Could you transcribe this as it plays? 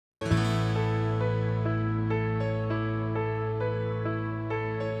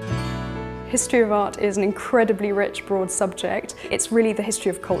History of art is an incredibly rich, broad subject. It's really the history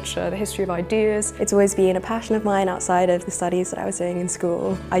of culture, the history of ideas. It's always been a passion of mine outside of the studies that I was doing in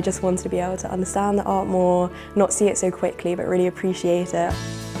school. I just wanted to be able to understand the art more, not see it so quickly, but really appreciate it.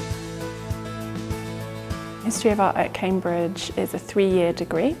 History of Art at Cambridge is a 3-year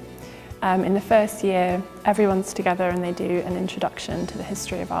degree. In the first year, everyone's together and they do an introduction to the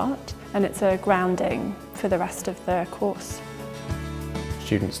history of art, and it's a grounding for the rest of the course.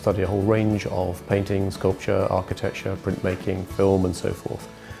 Students study a whole range of painting, sculpture, architecture, printmaking, film and so forth.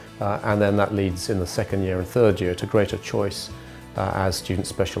 And then that leads in the second year and third year to greater choice as students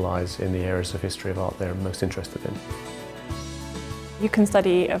specialise in the areas of history of art they're most interested in. You can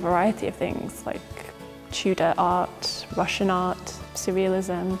study a variety of things like Tudor art, Russian art,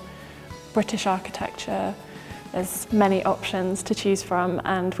 surrealism, British architecture. There's many options to choose from,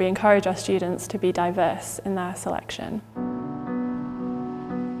 and we encourage our students to be diverse in their selection.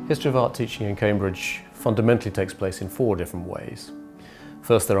 History of art teaching in Cambridge fundamentally takes place in 4 different ways.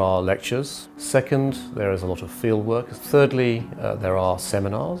 First, there are lectures. Second, there is a lot of field work. Thirdly, there are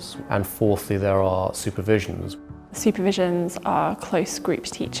seminars. And fourthly, there are supervisions. Supervisions are close group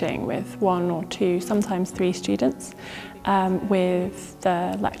teaching with 1 or 2, sometimes 3 students, with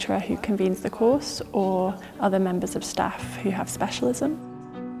the lecturer who convenes the course or other members of staff who have specialism.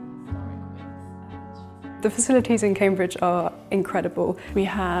 The facilities in Cambridge are incredible. We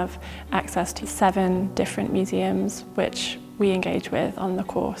have access to 7 different museums which we engage with on the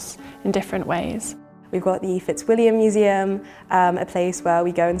course in different ways. We've got the Fitzwilliam Museum, a place where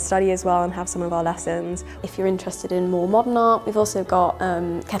we go and study as well and have some of our lessons. If you're interested in more modern art, we've also got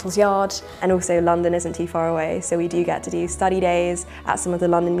Kettle's Yard. And also London isn't too far away, so we do get to do study days at some of the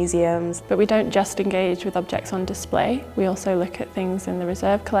London museums. But we don't just engage with objects on display, we also look at things in the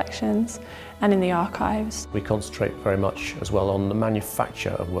reserve collections and in the archives. We concentrate very much as well on the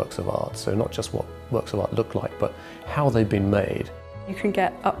manufacture of works of art, so not just what works of art look like, but how they've been made. You can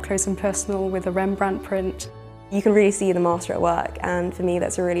get up close and personal with a Rembrandt print. You can really see the master at work, and for me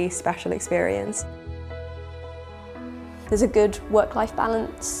that's a really special experience. There's a good work-life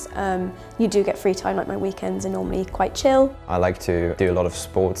balance. You do get free time, like my weekends are normally quite chill. I like to do a lot of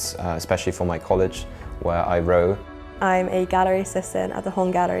sports, especially for my college, where I row. I'm a gallery assistant at the Hong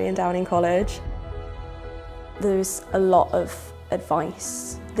Gallery in Downing College. There's a lot of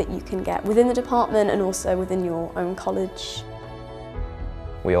advice that you can get within the department and also within your own college.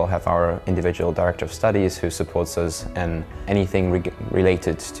 We all have our individual director of studies who supports us in anything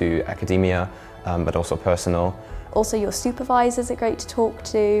related to academia, but also personal. Also, your supervisors are great to talk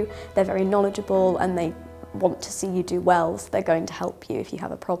to. They're very knowledgeable and they want to see you do well, so they're going to help you if you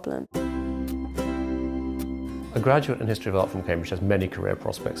have a problem. A graduate in History of Art from Cambridge has many career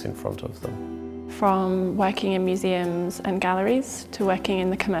prospects in front of them. From working in museums and galleries to working in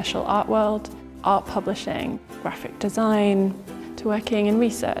the commercial art world, art publishing, graphic design, to working in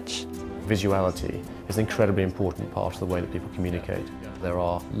research. Visuality is an incredibly important part of the way that people communicate. There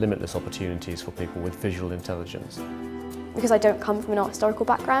are limitless opportunities for people with visual intelligence. Because I don't come from an art historical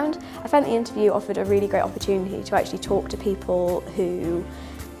background, I found the interview offered a really great opportunity to actually talk to people who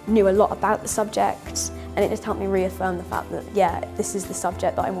knew a lot about the subject, and it just helped me reaffirm the fact that, yeah, this is the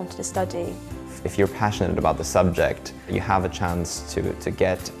subject that I wanted to study. If you're passionate about the subject, you have a chance to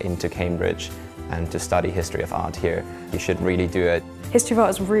get into Cambridge and to study history of art here. You should really do it. History of art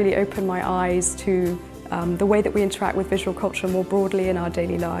has really opened my eyes to the way that we interact with visual culture more broadly in our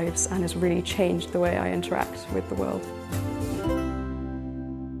daily lives, and has really changed the way I interact with the world.